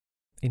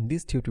In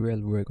this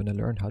tutorial, we're going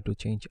to learn how to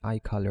change eye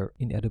color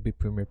in Adobe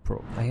Premiere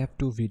Pro. I have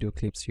two video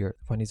clips here.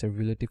 One is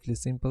relatively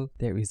simple,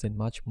 there isn't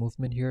much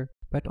movement here,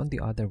 but on the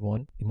other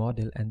one, the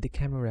model and the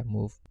camera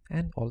move,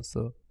 and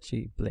also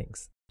she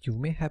blinks. You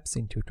may have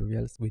seen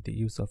tutorials with the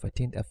use of a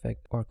tint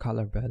effect or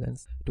color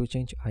balance to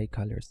change eye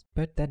colors,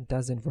 but that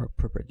doesn't work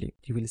properly.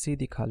 You will see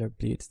the color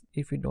bleeds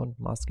if you don't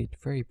mask it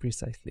very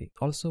precisely.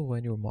 Also,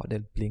 when your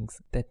model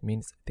blinks, that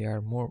means they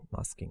are more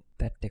masking.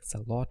 That takes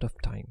a lot of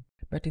time.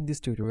 But in this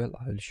tutorial,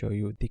 I will show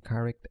you the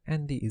correct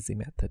and the easy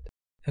method.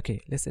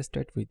 Okay, let's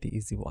start with the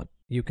easy one.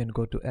 You can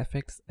go to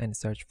Effects and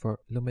search for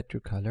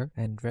Lumetri color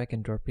and drag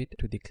and drop it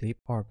to the clip,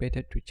 or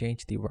better to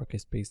change the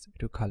workspace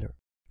to color.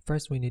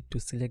 First, we need to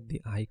select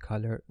the eye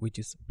color, which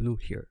is blue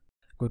here.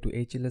 Go to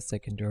HLS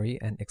secondary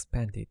and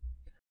expand it.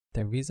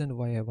 The reason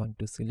why I want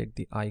to select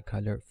the eye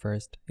color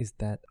first is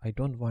that I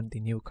don't want the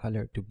new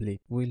color to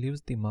bleed. We'll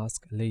use the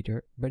mask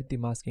later, but the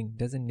masking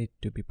doesn't need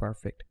to be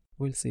perfect.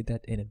 We'll see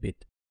that in a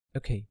bit.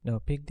 Okay, now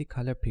pick the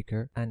color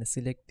picker and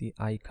select the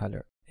eye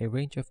color. A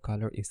range of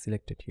color is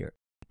selected here.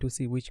 To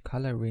see which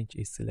color range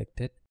is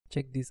selected,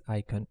 check this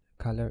icon,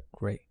 color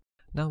gray.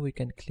 Now we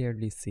can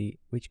clearly see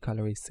which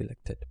color is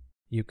selected.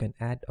 You can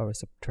add or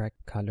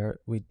subtract color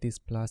with this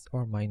plus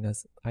or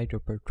minus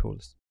eyedropper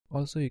tools.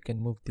 Also, you can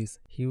move this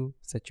hue,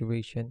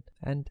 saturation,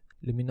 and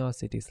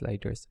luminosity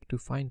sliders to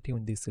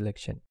fine-tune the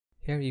selection.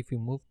 Here, if you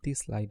move the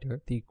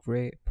slider, the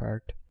gray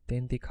part,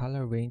 then the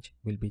color range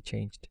will be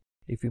changed.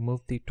 If you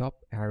move the top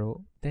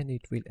arrow, then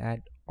it will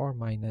add or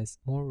minus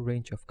more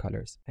range of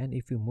colors. And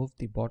if you move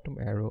the bottom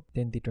arrow,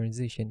 then the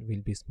transition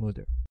will be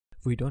smoother.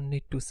 We don't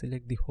need to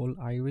select the whole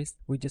iris,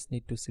 we just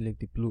need to select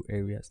the blue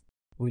areas.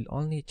 We'll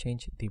only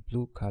change the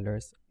blue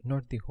colors,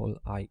 not the whole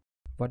eye.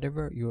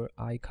 Whatever your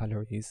eye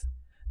color is,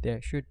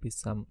 there should be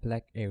some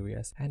black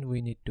areas and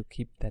we need to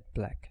keep that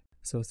black.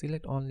 So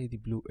select only the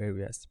blue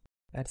areas.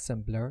 Add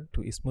some blur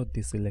to smooth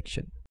the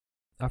selection.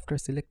 After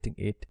selecting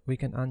it, we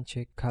can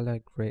uncheck color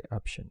gray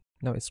option.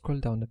 Now scroll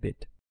down a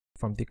bit.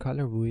 From the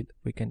color wheel,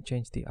 we can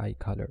change the eye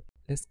color.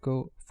 Let's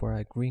go for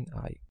a green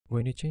eye.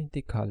 When you change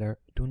the color,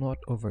 do not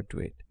overdo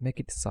it. Make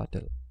it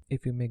subtle.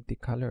 If you make the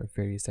color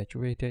very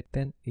saturated,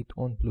 then it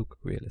won't look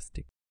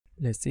realistic.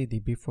 Let's see the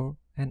before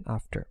and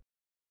after.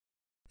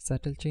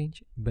 Subtle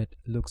change, but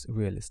looks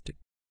realistic.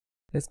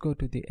 Let's go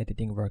to the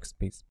editing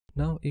workspace.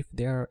 Now if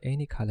there are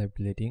any color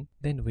bleeding,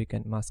 then we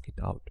can mask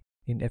it out.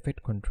 In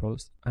Effect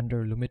Controls,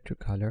 under Lumetri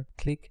Color,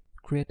 click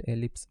Create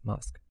Ellipse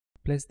Mask.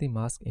 Place the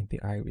mask in the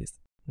iris.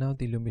 Now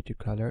the Lumetri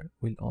color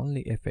will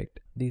only affect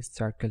these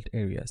circled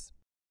areas.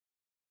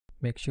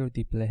 Make sure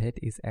the playhead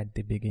is at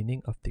the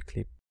beginning of the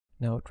clip.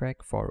 Now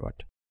track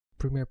forward.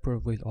 Premiere Pro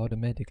will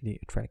automatically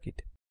track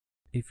it.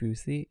 If you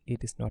see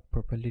it is not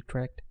properly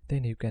tracked,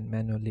 then you can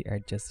manually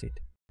adjust it.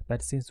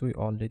 But since we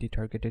already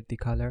targeted the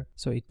color,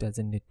 so it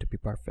doesn't need to be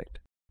perfect.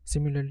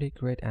 Similarly,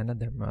 create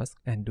another mask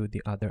and do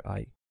the other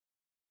eye.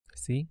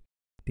 See,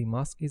 the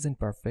mask isn't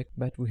perfect,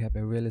 but we have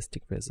a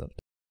realistic result.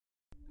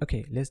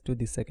 Okay, let's do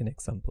the second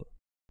example.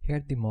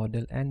 Here the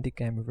model and the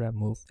camera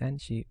move and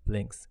she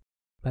blinks.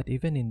 But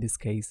even in this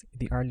case,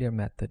 the earlier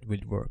method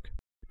will work.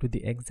 Do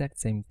the exact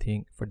same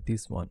thing for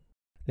this one.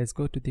 Let's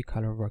go to the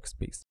color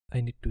workspace.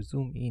 I need to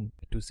zoom in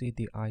to see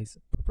the eyes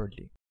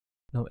properly.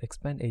 Now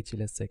expand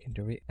HLS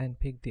secondary and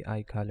pick the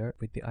eye color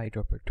with the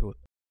eyedropper tool.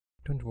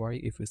 Don't worry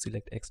if you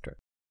select extra.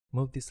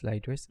 Move the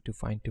sliders to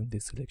fine-tune the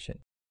selection.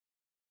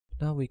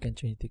 Now we can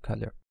change the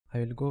color. I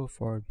will go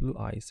for blue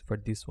eyes for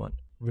this one.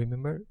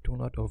 Remember, do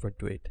not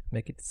overdo it.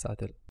 Make it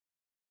subtle.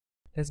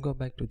 Let's go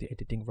back to the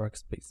editing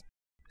workspace.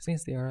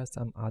 Since there are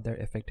some other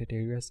affected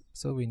areas,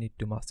 so we need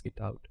to mask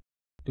it out.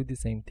 Do the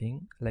same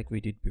thing like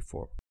we did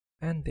before.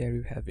 And there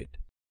you have it.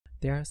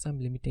 There are some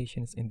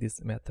limitations in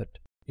this method.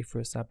 If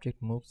your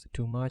subject moves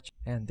too much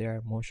and there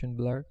are motion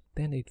blur,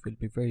 then it will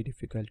be very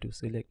difficult to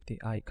select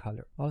the eye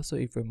color. Also,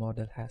 if your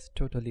model has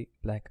totally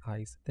black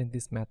eyes, then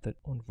this method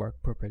won't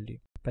work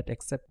properly. But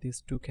except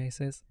these two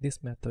cases,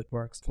 this method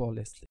works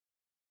flawlessly.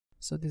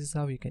 So this is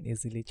how you can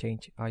easily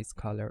change eyes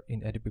color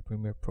in Adobe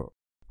Premiere Pro.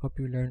 Hope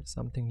you learned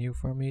something new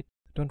from it.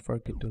 Don't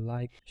forget to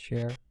like,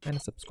 share,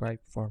 and subscribe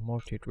for more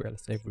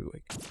tutorials every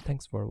week.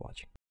 Thanks for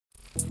watching.